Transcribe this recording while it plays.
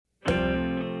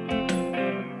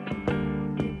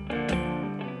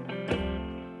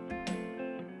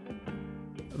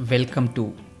Welcome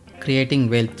to Creating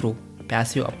Wealth Through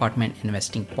Passive Apartment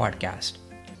Investing podcast.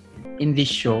 In this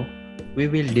show, we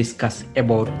will discuss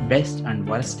about best and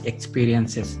worst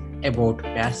experiences about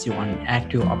passive and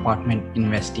active apartment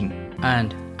investing.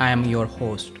 And I am your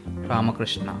host,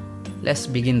 Ramakrishna. Let's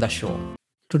begin the show.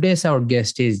 Today's our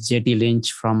guest is JT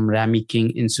Lynch from Rami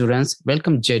King Insurance.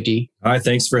 Welcome, JT. Hi,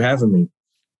 thanks for having me.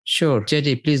 Sure.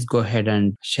 JT, please go ahead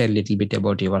and share a little bit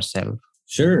about yourself.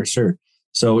 Sure.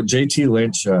 So JT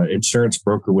Lynch, insurance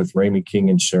broker with Rami King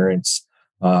Insurance.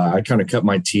 I kind of cut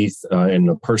my teeth in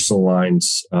the personal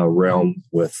lines realm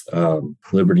with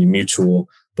Liberty Mutual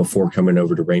before coming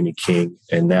over to Rami King.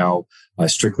 And now I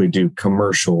strictly do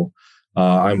commercial.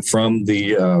 I'm from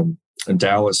the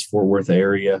Dallas-Fort Worth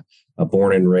area,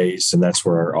 born and raised, and that's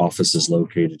where our office is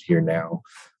located here now.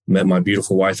 Met my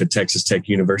beautiful wife at Texas Tech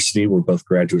University. We're both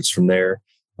graduates from there.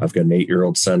 I've got an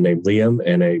 8-year-old son named Liam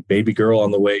and a baby girl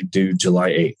on the way due July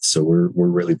 8th. So we're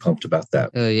really pumped about that.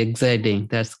 Exciting.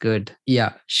 That's good.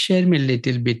 Yeah. Share me a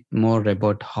little bit more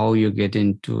about how you get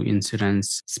into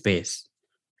insurance space.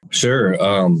 Sure.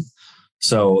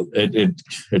 So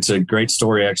it's a great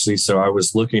story, actually. So I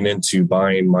was looking into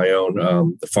buying my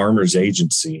own farmer's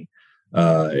agency,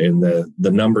 and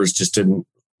the numbers just didn't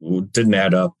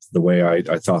add up the way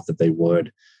I thought that they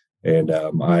would. And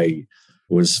I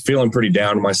was feeling pretty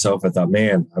down on myself. I thought,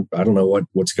 man, I don't know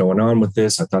what's going on with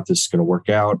this. I thought this was going to work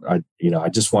out. I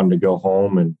just wanted to go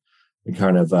home and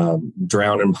kind of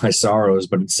drown in my sorrows.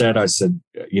 But instead I said,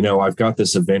 I've got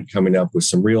this event coming up with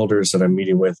some realtors that I'm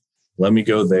meeting with. Let me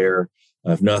go there.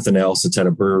 If nothing else, it's at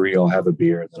a brewery. I'll have a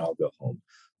beer and then I'll go home.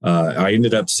 I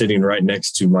ended up sitting right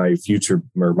next to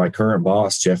my current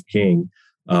boss, Jeff King.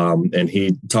 And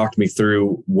he talked me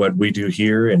through what we do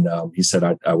here. And he said,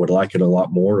 I would like it a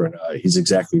lot more. And he's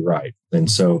exactly right.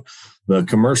 And so the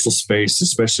commercial space,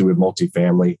 especially with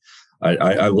multifamily,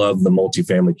 I love the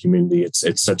multifamily community.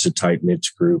 It's such a tight knit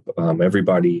group.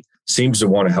 Everybody seems to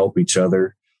want to help each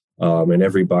other. And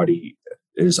everybody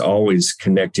is always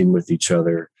connecting with each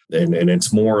other. And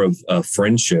it's more of a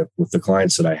friendship with the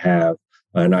clients that I have.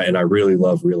 And I really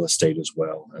love real estate as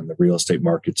well. And the real estate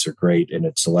markets are great. And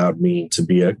it's allowed me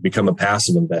to become a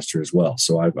passive investor as well.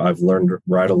 So I've learned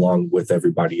right along with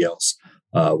everybody else,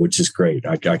 which is great.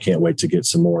 I can't wait to get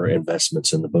some more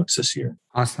investments in the books this year.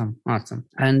 Awesome.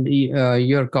 And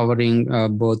you're covering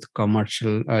both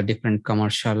different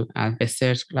commercial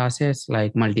asset classes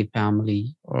like multifamily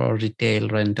or retail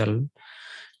rental.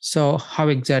 So how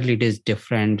exactly it is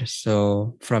different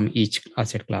from each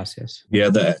asset classes?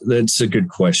 Yeah, that's a good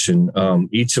question.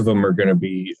 Each of them are going to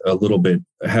be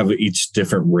have each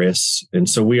different risks. And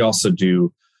so we also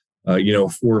do,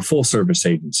 we're a full service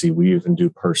agency. We even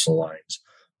do personal lines,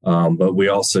 but we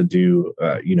also do,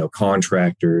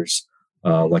 contractors,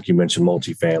 like you mentioned,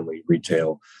 multifamily,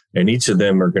 retail, and each of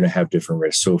them are going to have different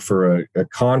risks. So for a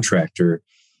contractor,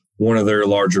 one of their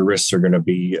larger risks are going to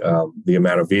be the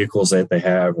amount of vehicles that they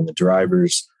have and the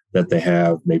drivers that they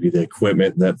have, maybe the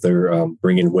equipment that they're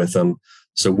bringing with them.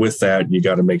 So with that, you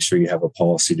got to make sure you have a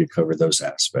policy to cover those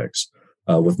aspects.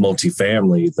 With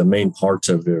multifamily, the main parts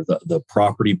of it are the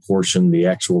property portion, the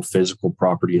actual physical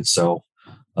property itself,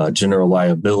 general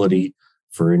liability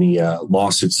for any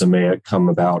lawsuits that may come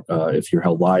about if you're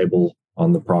held liable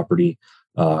on the property,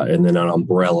 and then an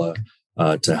umbrella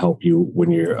to help you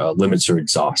when your limits are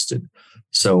exhausted.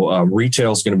 So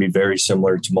retail is going to be very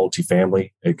similar to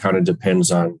multifamily. It kind of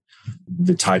depends on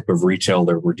the type of retail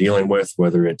that we're dealing with,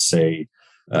 whether it's a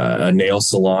nail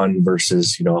salon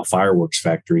versus a fireworks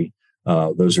factory.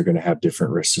 Those are going to have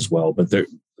different risks as well. But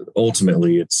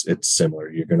ultimately, it's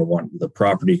similar. You're going to want the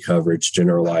property coverage,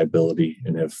 general liability,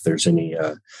 and if there's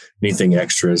anything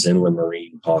extras, inland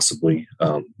marine, possibly,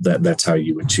 that's how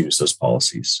you would choose those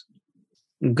policies.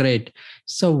 Great.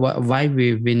 So why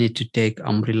we need to take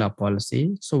umbrella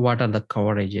policy? So what are the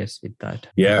coverages with that?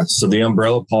 Yeah. So the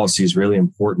umbrella policy is really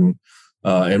important.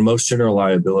 In most general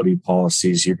liability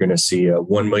policies, you're going to see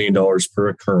 $1 million per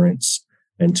occurrence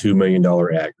and $2 million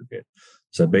aggregate.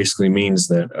 So it basically means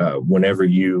that whenever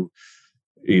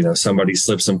somebody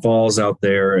slips and falls out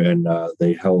there and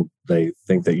they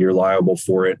think that you're liable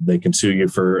for it, they can sue you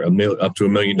for up to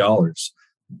 $1 million.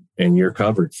 And you're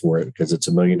covered for it because it's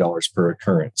 $1 million per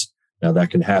occurrence. Now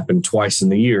that can happen twice in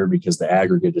the year because the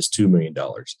aggregate is $2 million.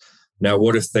 Now,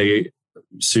 what if they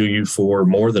sue you for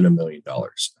more than $1 million?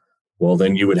 Well,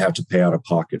 then you would have to pay out of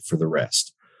pocket for the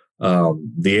rest.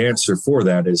 The answer for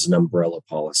that is an umbrella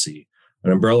policy.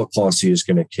 An umbrella policy is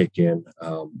going to kick in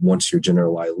once your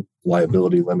general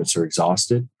liability limits are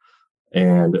exhausted,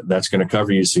 and that's going to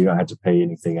cover you so you don't have to pay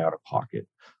anything out of pocket.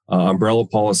 Umbrella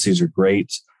policies are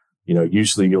great.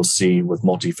 Usually you'll see with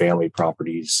multifamily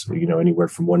properties, anywhere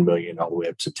from 1 million all the way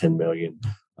up to 10 million.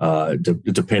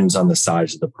 It depends on the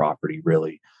size of the property,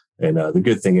 really. And the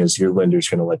good thing is your lender's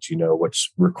going to let you know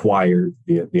what's required,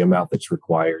 the amount that's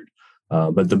required.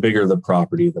 But the bigger the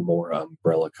property, the more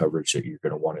umbrella coverage that you're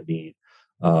going to want to need.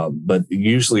 But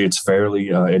usually it's fairly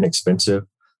inexpensive.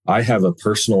 I have a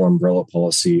personal umbrella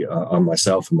policy on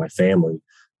myself and my family.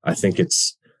 I think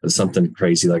it's something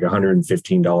crazy, like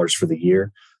 $115 for the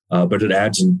year. But it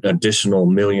adds an additional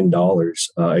 $1 million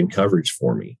in coverage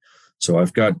for me. So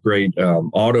I've got great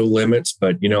auto limits,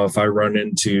 but if I run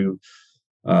into,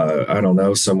 I don't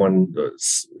know, someone,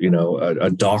 a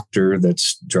doctor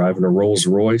that's driving a Rolls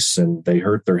Royce and they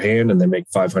hurt their hand and they make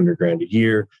 $500,000 a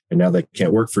year, and now they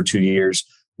can't work for 2 years,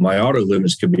 my auto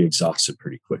limits could be exhausted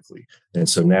pretty quickly. And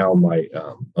so now my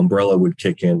umbrella would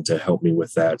kick in to help me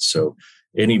with that. So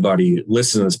anybody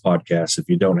listening to this podcast, if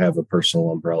you don't have a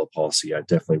personal umbrella policy, I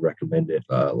definitely recommend it.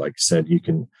 Like I said, you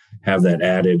can have that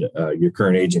added. Your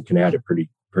current agent can add it pretty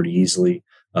easily,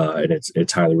 and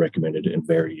it's highly recommended and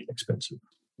very inexpensive.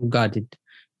 Got it.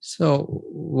 So,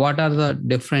 what are the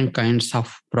different kinds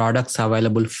of products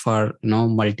available for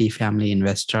multifamily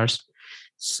investors?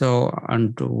 So,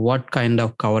 and what kind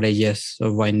of coverages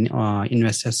when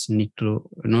investors need to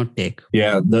take?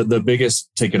 Yeah, the biggest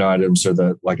ticket items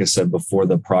are like I said before,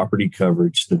 the property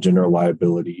coverage, the general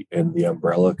liability, and the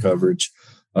umbrella coverage.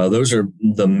 Those are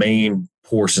the main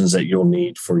portions that you'll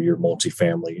need for your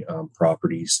multifamily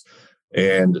properties.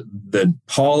 And the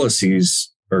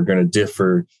policies are going to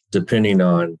differ depending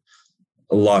on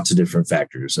lots of different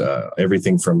factors,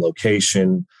 everything from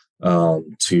location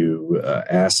to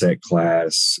asset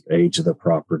class, age of the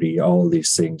property. All of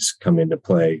these things come into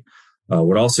play.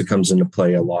 What also comes into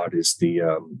play a lot is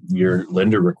your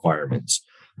lender requirements.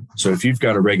 So if you've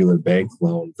got a regular bank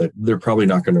loan, that they're probably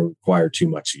not going to require too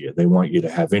much of you. They want you to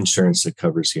have insurance that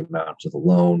covers the amount of the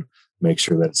loan, make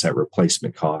sure that it's at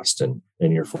replacement cost, and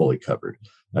you're fully covered.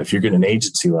 If you're getting an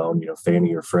agency loan,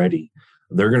 Fannie or Freddie,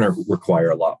 they're going to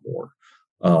require a lot more.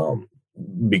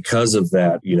 Because of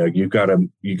that, you got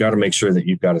to make sure that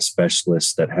you've got a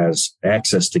specialist that has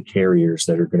access to carriers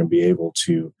that are going to be able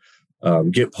to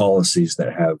get policies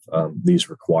that have these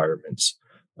requirements.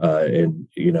 And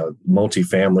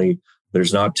multifamily,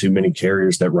 there's not too many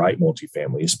carriers that write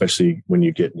multifamily, especially when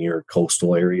you get near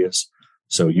coastal areas.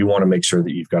 So you want to make sure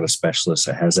that you've got a specialist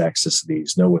that has access to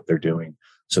these, know what they're doing,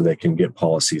 so they can get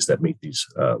policies that meet these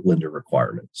lender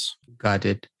requirements. Got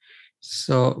it.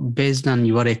 So based on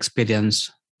your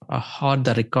experience, how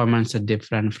the requirements are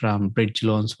different from bridge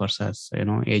loans versus,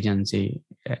 agency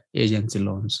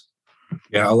loans?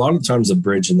 Yeah, a lot of times the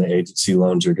bridge and the agency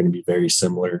loans are going to be very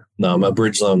similar. A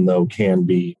bridge loan, though, can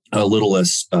be a little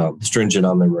less stringent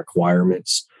on the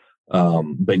requirements.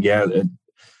 But yeah,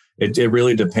 it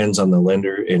really depends on the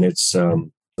lender, and it's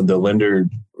the lender.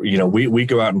 We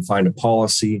go out and find a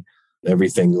policy.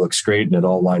 Everything looks great and it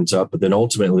all lines up, but then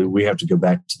ultimately we have to go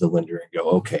back to the lender and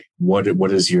go, okay, what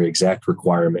is your exact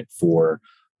requirement for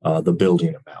the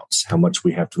building amounts? How much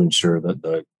we have to insure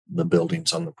that the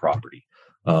buildings on the property?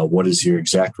 What is your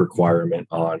exact requirement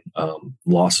on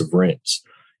loss of rents?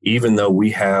 Even though we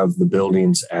have the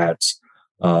buildings at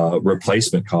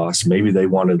replacement costs, maybe they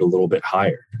want it a little bit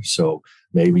higher. So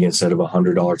maybe instead of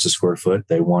 $100 a square foot,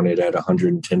 they want it at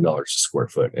 $110 a square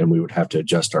foot, and we would have to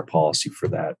adjust our policy for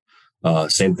that.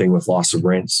 Same thing with loss of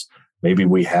rents. Maybe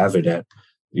we have it at,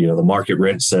 the market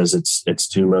rent says it's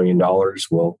 $2 million.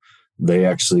 Well, they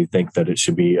actually think that it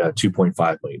should be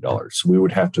 $2.5 million. So we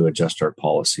would have to adjust our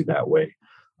policy that way.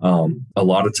 A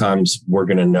lot of times we're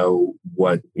going to know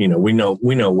what, we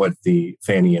know what the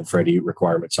Fannie and Freddie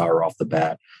requirements are off the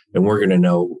bat, and we're going to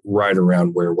know right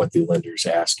around what the lender's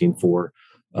asking for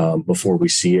before we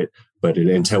see it. But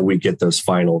until we get those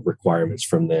final requirements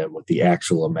from them with the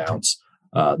actual amounts,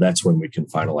 that's when we can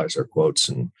finalize our quotes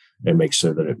and make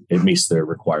sure that it meets their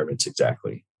requirements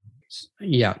exactly.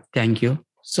 Yeah, thank you.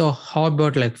 So how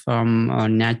about from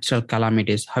natural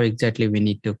calamities? How exactly we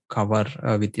need to cover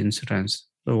with insurance?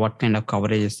 So what kind of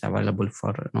coverage is available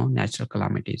for natural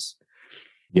calamities?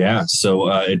 Yeah, so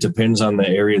it depends on the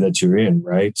area that you're in,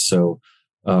 right? So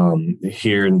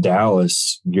here in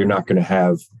Dallas, you're not going to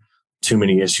have too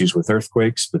many issues with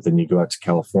earthquakes, but then you go out to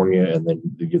California and then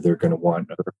they're going to want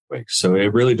earthquakes. So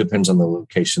it really depends on the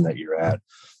location that you're at.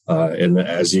 And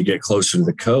as you get closer to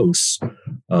the coast,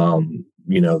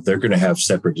 they're going to have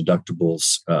separate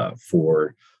deductibles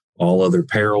for all other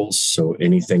perils. So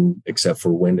anything except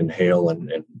for wind and hail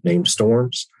and named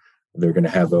storms, they're going to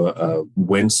have a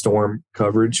windstorm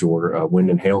coverage or a wind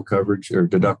and hail coverage or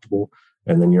deductible.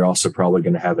 And then you're also probably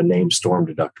going to have a named storm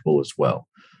deductible as well.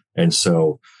 And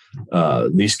so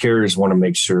these carriers want to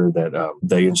make sure that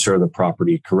they insure the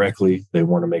property correctly. They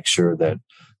want to make sure that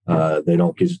they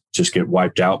don't just get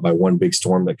wiped out by one big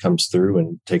storm that comes through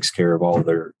and takes care of all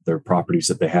their properties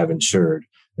that they have insured.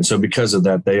 And so because of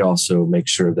that, they also make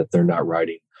sure that they're not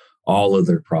writing all of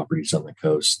their properties on the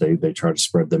coast. They try to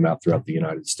spread them out throughout the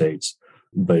United States.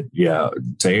 But yeah,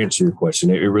 to answer your question,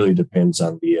 it really depends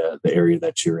on the area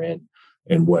that you're in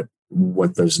and what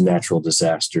those natural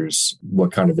disasters,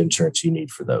 what kind of insurance you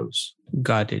need for those.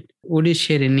 Got it. Would you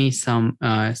share any some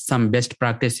best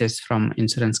practices from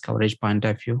insurance coverage point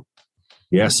of view?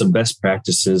 Yeah, some best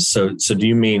practices. So do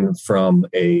you mean from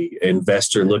a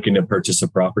investor looking to purchase a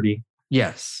property?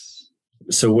 Yes.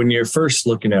 So when you're first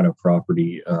looking at a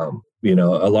property, a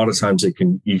lot of times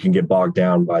you can get bogged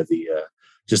down by the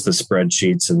just the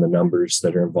spreadsheets and the numbers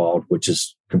that are involved, which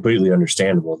is completely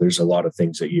understandable. There's a lot of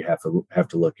things that you have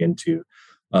to look into.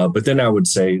 But then I would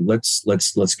say let's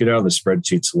get out of the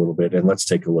spreadsheets a little bit and let's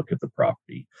take a look at the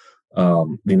property.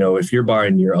 If you're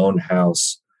buying your own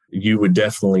house, you would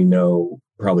definitely know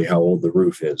probably how old the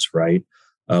roof is, right?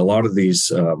 A lot of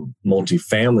these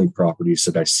multifamily properties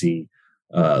that I see,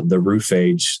 the roof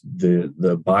age,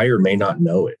 the buyer may not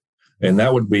know it. And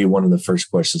that would be one of the first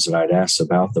questions that I'd ask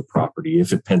about the property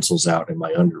if it pencils out in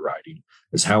my underwriting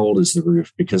is how old is the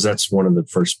roof? Because that's one of the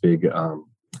first big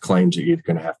claims that you're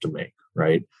going to have to make,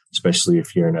 right? Especially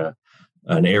if you're in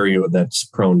an area that's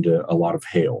prone to a lot of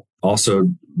hail.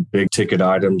 Also, big ticket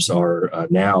items are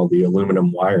now the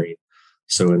aluminum wiring.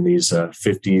 So in these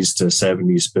 50s to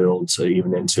 70s builds,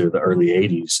 even into the early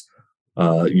 80s,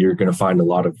 you're going to find a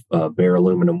lot of bare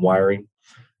aluminum wiring.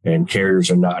 And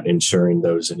carriers are not insuring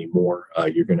those anymore.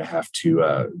 You're going to have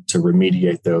to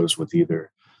remediate those with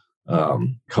either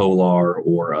Kolar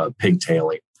or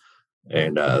pigtailing.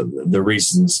 And the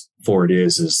reasons for it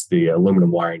is the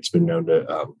aluminum wiring has been known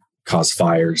to cause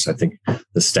fires. I think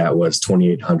the stat was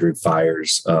 2,800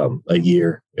 fires a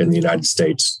year in the United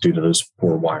States due to those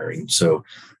poor wiring. So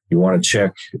you want to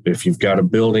check if you've got a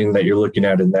building that you're looking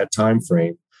at in that time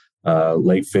frame,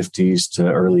 late 50s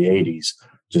to early 80s.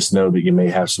 Just know that you may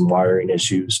have some wiring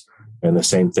issues. And the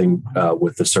same thing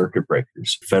with the circuit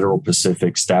breakers. Federal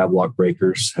Pacific stab lock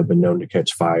breakers have been known to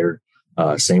catch fire.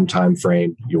 Same time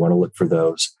frame. You want to look for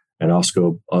those. And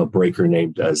also a breaker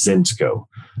named Zinsco.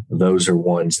 Those are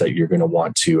ones that you're going to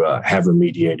want to have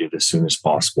remediated as soon as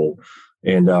possible.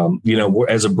 And,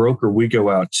 as a broker, we go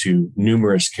out to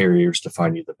numerous carriers to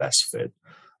find you the best fit.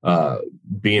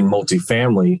 Being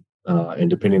multifamily, and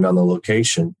depending on the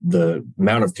location, the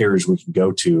amount of carriers we can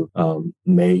go to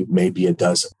may be a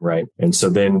dozen, right? And so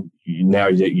then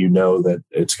now that you know that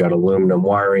it's got aluminum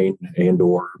wiring and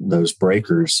or those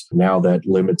breakers, now that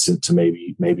limits it to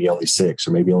maybe only 6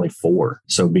 or maybe only 4.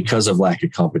 So because of lack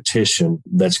of competition,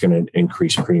 that's going to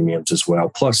increase premiums as well.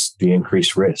 Plus the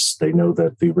increased risk. They know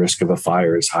that the risk of a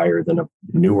fire is higher than a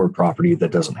newer property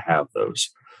that doesn't have those.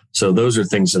 So those are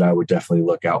things that I would definitely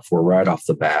look out for right off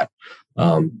the bat.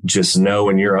 Just know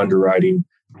in your underwriting,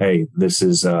 hey, this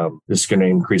is going to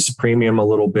increase the premium a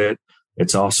little bit.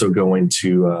 It's also going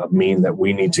to mean that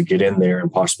we need to get in there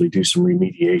and possibly do some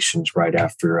remediations right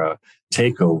after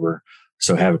takeover.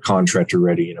 So have a contractor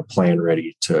ready and a plan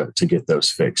ready to get those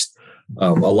fixed.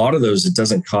 A lot of those, it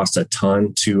doesn't cost a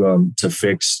ton to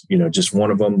fix, just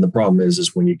one of them. The problem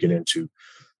is when you get into,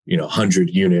 100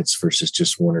 units versus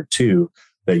just 1 or 2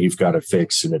 that you've got to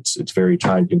fix. And it's very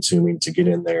time consuming to get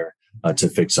in there to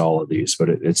fix all of these, but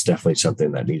it's definitely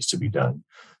something that needs to be done.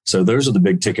 So those are the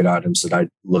big ticket items that I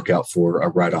look out for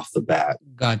right off the bat.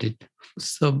 Got it.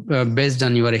 So based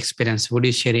on your experience, would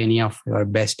you share any of your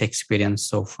best experience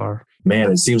so far?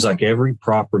 Man, it seems like every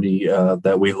property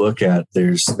that we look at,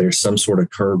 there's some sort of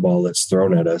curveball that's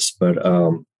thrown at us. But,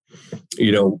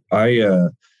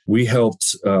 we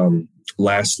helped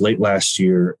late last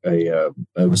year, it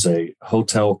was a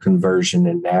hotel conversion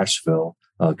in Nashville,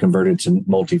 converted to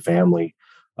multifamily.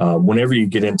 Whenever you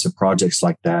get into projects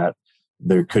like that,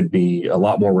 there could be a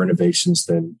lot more renovations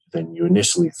than you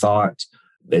initially thought.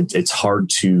 It's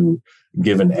hard to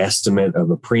give an estimate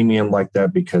of a premium like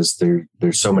that because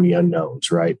there's so many unknowns,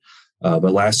 right?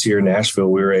 But last year in Nashville,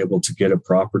 we were able to get a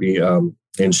property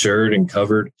insured and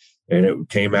covered, and it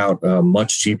came out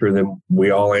much cheaper than we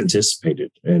all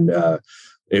anticipated. And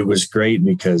it was great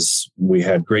because we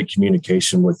had great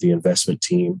communication with the investment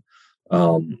team.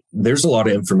 There's a lot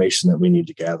of information that we need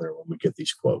to gather when we get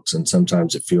these quotes. And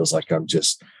sometimes it feels like I'm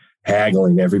just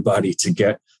haggling everybody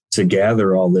to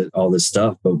gather all this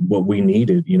stuff. But what we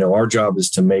needed, our job is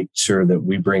to make sure that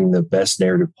we bring the best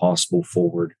narrative possible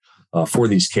forward for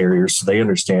these carriers so they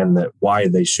understand that why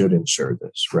they should insure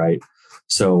this, right?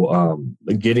 So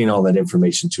getting all that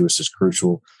information to us is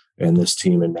crucial. And this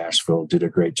team in Nashville did a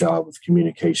great job of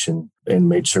communication and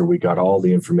made sure we got all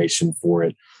the information for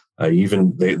it.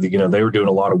 Even they were doing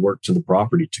a lot of work to the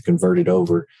property to convert it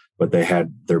over, but they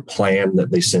had their plan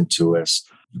that they sent to us,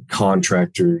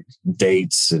 contractor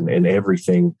dates and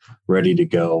everything ready to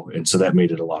go. And so that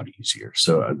made it a lot easier.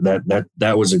 So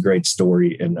that was a great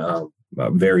story, and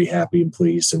I'm very happy and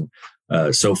pleased. And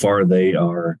so far they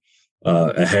are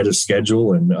ahead of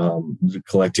schedule and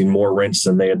collecting more rents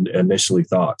than they had initially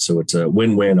thought. So it's a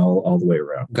win-win all the way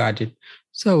around. Got it.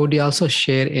 So would you also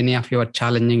share any of your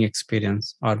challenging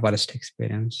experience or worst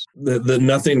experience? The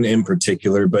nothing in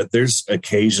particular, but there's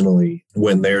occasionally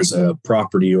when there's a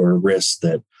property or a risk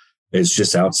that is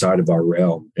just outside of our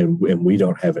realm and we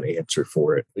don't have an answer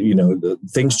for it.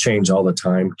 Things change all the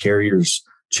time. Carriers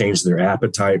change their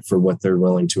appetite for what they're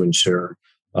willing to insure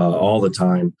all the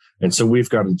time. And so we've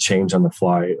got to change on the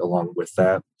fly along with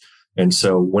that. And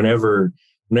so whenever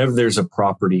there's a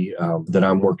property that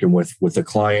I'm working with a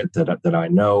client that I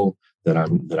know, that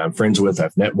I'm friends with,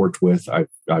 I've networked with,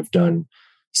 I've done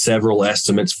several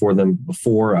estimates for them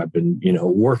before. I've been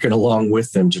working along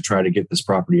with them to try to get this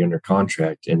property under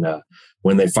contract. And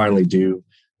when they finally do,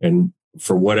 and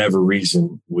for whatever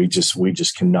reason, we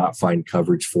just cannot find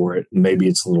coverage for it. Maybe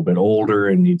it's a little bit older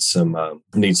and needs some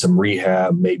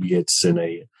rehab. Maybe it's in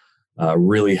a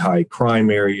really high crime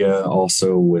area,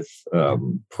 also with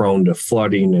prone to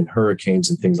flooding and hurricanes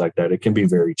and things like that. It can be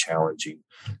very challenging.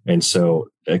 And so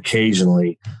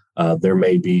occasionally there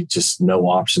may be just no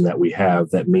option that we have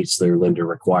that meets their lender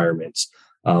requirements.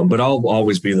 But I'll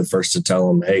always be the first to tell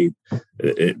them, hey,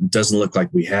 it doesn't look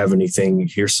like we have anything.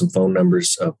 Here's some phone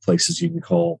numbers of places you can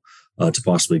call to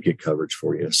possibly get coverage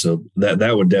for you. So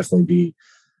that would definitely be,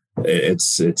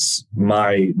 it's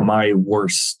my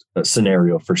worst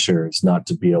scenario for sure, is not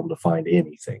to be able to find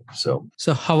anything. So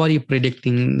how are you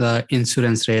predicting the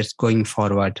insurance rates going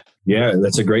forward? Yeah,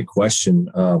 that's a great question.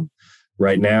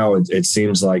 Right now, it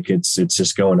seems like it's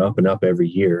just going up and up every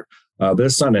year. But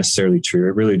it's not necessarily true.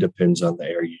 It really depends on the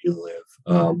area you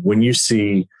live. When you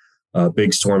see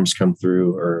big storms come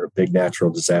through or big natural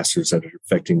disasters that are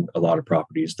affecting a lot of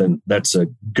properties, then that's a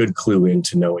good clue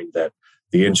into knowing that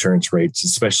the insurance rates,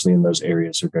 especially in those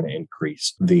areas, are going to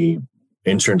increase. The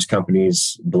insurance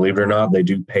companies, believe it or not, they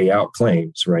do pay out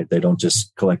claims, right? They don't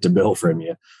just collect a bill from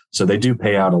you. So they do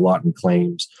pay out a lot in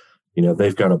claims.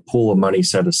 They've got a pool of money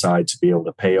set aside to be able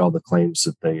to pay all the claims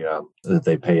that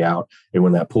they pay out. And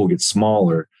when that pool gets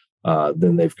smaller,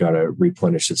 then they've got to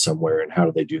replenish it somewhere. And how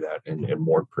do they do that? And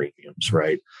more premiums,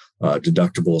 right?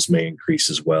 Deductibles may increase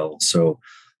as well. So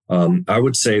I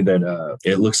would say that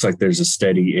it looks like there's a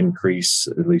steady increase,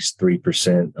 at least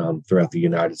 3% throughout the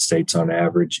United States on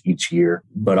average each year.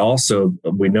 But also,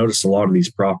 we notice a lot of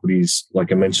these properties,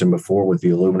 like I mentioned before, with the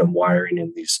aluminum wiring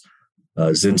and these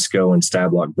Zinsco and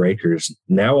Stablock breakers,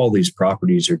 now all these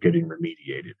properties are getting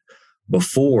remediated.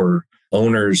 Before,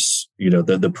 owners,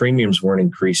 the premiums weren't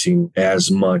increasing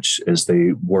as much as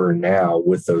they were now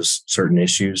with those certain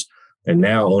issues. And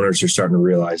now owners are starting to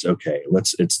realize, okay,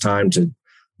 it's time to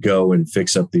go and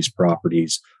fix up these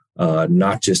properties,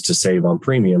 not just to save on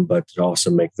premium, but to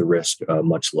also make the risk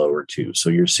much lower too. So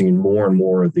you're seeing more and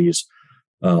more of these,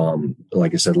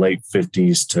 like I said, late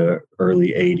 50s to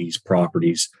early 80s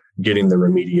properties getting the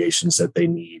remediations that they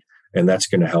need. And that's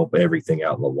going to help everything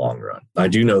out in the long run. I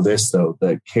do know this, though,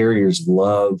 that carriers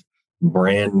love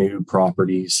brand new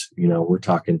properties. We're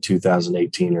talking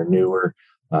 2018 or newer,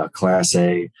 Class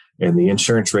A, and the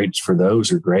insurance rates for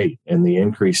those are great. And the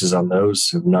increases on those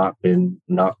have not been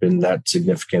that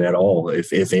significant at all,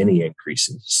 if any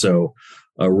increases. So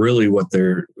really what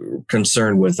they're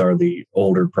concerned with are the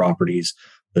older properties.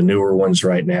 The newer ones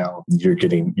right now, you're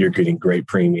getting great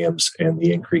premiums, and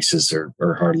the increases are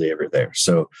hardly ever there.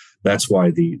 So that's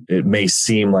why it may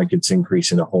seem like it's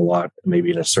increasing a whole lot, maybe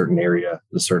in a certain area,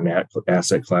 a certain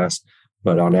asset class,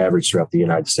 but on average throughout the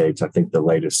United States, I think the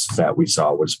latest stat we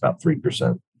saw was about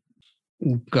 3%.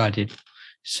 Got it.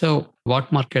 So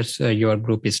what markets your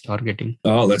group is targeting?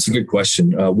 Oh, that's a good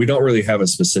question. We don't really have a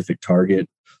specific target.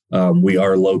 We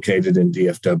are located in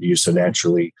DFW, so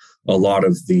naturally, a lot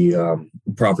of the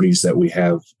properties that we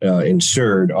have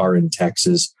insured are in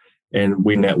Texas, and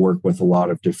we network with a lot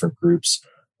of different groups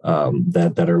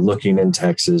that are looking in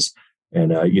Texas.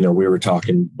 And we were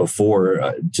talking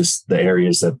before, just the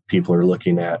areas that people are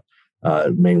looking at,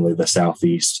 mainly the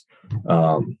Southeast,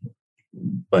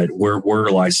 but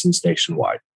we're licensed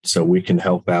nationwide. So we can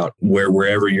help out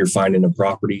wherever you're finding a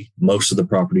property. Most of the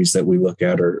properties that we look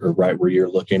at are right where you're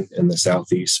looking in the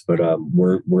Southeast, but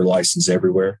we're licensed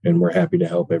everywhere, and we're happy to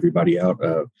help everybody out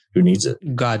who needs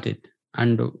it. Got it.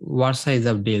 And what size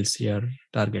of deals you're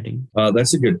targeting?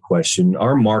 That's a good question.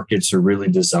 Our markets are really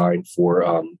designed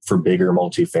for bigger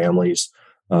multifamilies.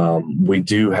 We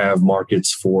do have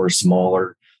markets for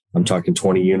smaller. I'm talking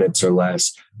 20 units or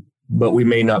less, but we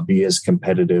may not be as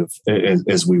competitive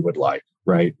as we would like,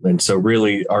 right? And so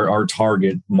really our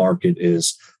target market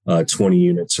is 20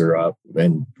 units or up.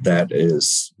 And that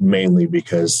is mainly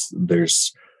because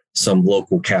there's some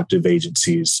local captive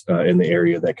agencies in the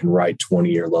area that can write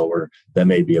 20 or lower that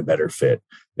may be a better fit.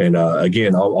 And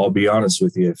again, I'll be honest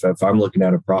with you. If I'm looking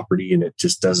at a property and it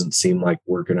just doesn't seem like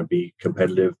we're going to be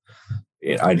competitive,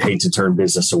 I'd hate to turn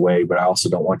business away, but I also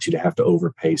don't want you to have to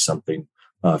overpay something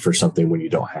for something when you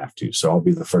don't have to. So I'll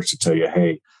be the first to tell you,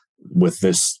 hey, with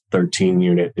this 13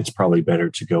 unit, it's probably better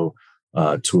to go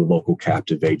to a local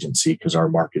captive agency because our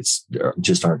markets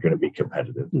just aren't going to be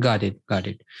competitive. Got it.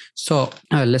 So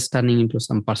let's turning into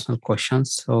some personal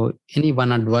questions. So any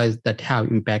one advice that have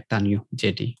impact on you,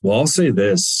 JT? Well, I'll say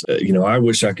this, I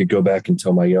wish I could go back and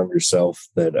tell my younger self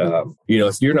that,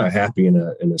 if you're not happy in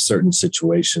a certain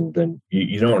situation, then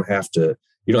you don't have to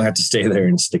stay there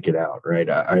and stick it out. Right.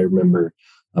 I remember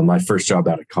my first job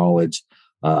out of college.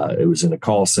 It was in a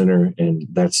call center, and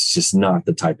that's just not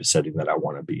the type of setting that I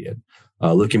want to be in.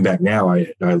 Looking back now,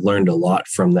 I learned a lot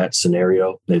from that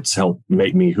scenario. It's helped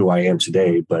make me who I am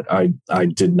today, but I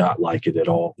did not like it at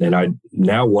all. And I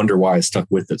now wonder why I stuck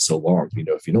with it so long.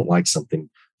 If you don't like something,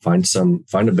 find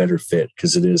a better fit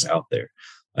because it is out there.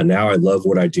 And now I love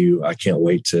what I do. I can't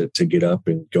wait to get up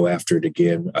and go after it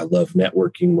again. I love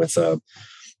networking with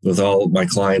all my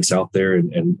clients out there,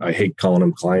 and I hate calling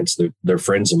them clients. They're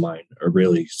friends of mine,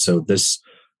 really. So this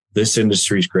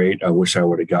industry is great. I wish I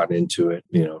would have gotten into it,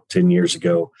 10 years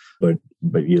ago, but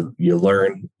you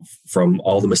learn from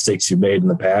all the mistakes you made in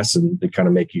the past, and they kind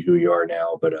of make you who you are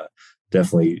now. But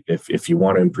definitely, if you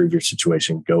want to improve your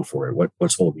situation, go for it.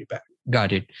 What's holding you back?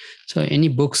 Got it. So any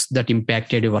books that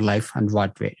impacted your life and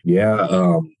what way?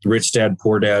 Yeah. Rich Dad,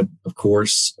 Poor Dad, of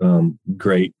course.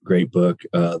 Great book.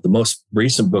 The most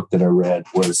recent book that I read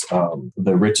was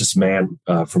The Richest Man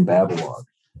from Babylon.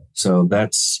 So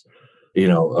that's,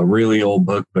 a really old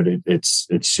book, but it's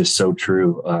just so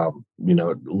true.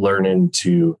 Learning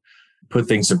to put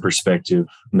things in perspective,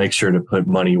 make sure to put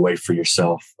money away for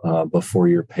yourself before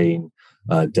you're paying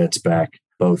debts back.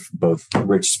 Both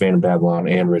Richest Man in Babylon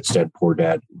and Rich Dad, Poor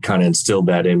Dad kind of instilled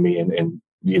that in me. And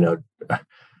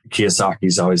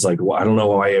Kiyosaki's always like, well, I don't know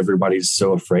why everybody's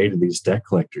so afraid of these debt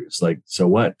collectors. Like, so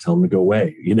what? Tell them to go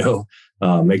away.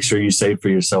 Make sure you save for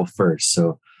yourself first.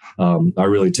 So I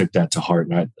really took that to heart.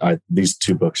 And these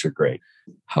two books are great.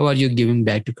 How are you giving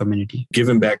back to community?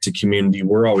 Giving back to community,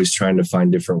 we're always trying to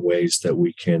find different ways that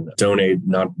we can donate,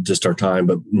 not just our time,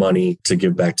 but money to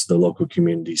give back to the local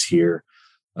communities here.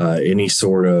 Any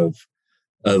sort of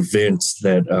events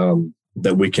that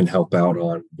we can help out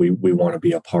on, we want to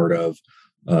be a part of.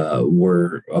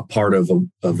 We're a part of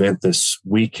an event this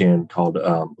weekend called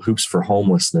Hoops for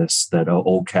Homelessness that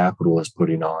Old Capital is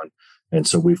putting on. And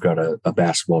so we've got a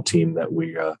basketball team that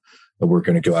we're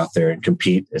going to go out there and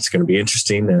compete. It's going to be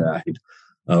interesting.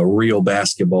 Real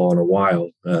basketball in a while.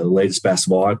 The latest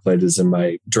basketball I played is in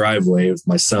my driveway with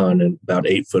my son and about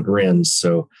 8-foot rims.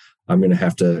 So I'm going to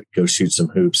have to go shoot some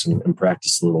hoops and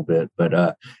practice a little bit.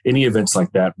 But any events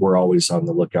like that, we're always on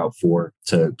the lookout for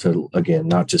to again,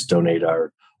 not just donate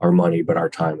our money, but our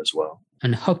time as well.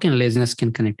 And how can Laziness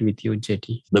can connect with you,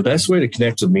 JT? The best way to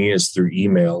connect with me is through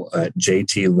email at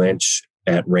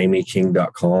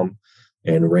jtlynch@rameyking.com.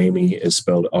 And Ramey is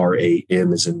spelled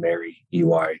RAM as in Mary,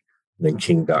 EY, then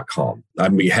king.com.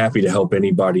 I'd be happy to help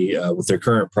anybody with their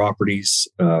current properties,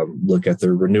 look at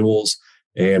their renewals.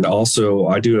 And also,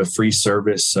 I do a free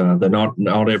service that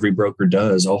not every broker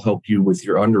does. I'll help you with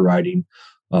your underwriting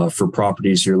for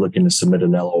properties you're looking to submit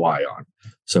an LOI on.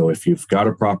 So if you've got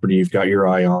a property you've got your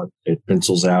eye on, it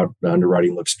pencils out, the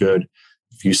underwriting looks good.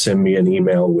 If you send me an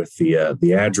email with the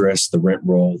address, the rent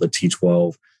roll, the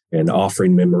T12, and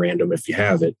offering memorandum, if you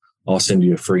have it, I'll send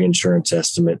you a free insurance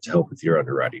estimate to help with your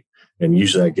underwriting. And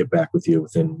usually I get back with you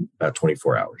within about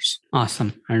 24 hours.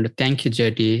 Awesome. And thank you,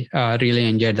 JT. Really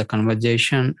enjoyed the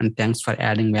conversation, and thanks for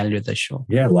adding value to the show.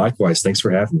 Yeah, likewise. Thanks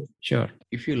for having me. Sure.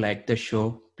 If you like the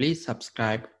show, please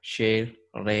subscribe, share,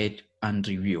 rate, and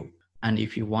review. And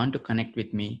if you want to connect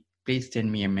with me, please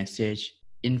send me a message,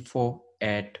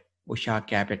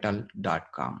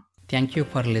 info@ushacapital.com. Thank you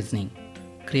for listening.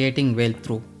 Creating Wealth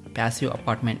Through Passive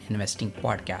Apartment Investing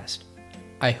Podcast.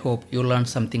 I hope you learned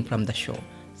something from the show.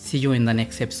 See you in the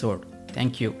next episode.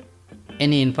 Thank you.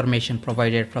 Any information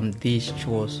provided from these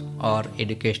shows are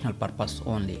educational purpose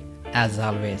only. As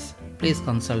always, please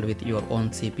consult with your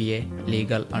own CPA,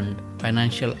 legal and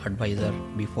financial advisor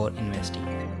before investing.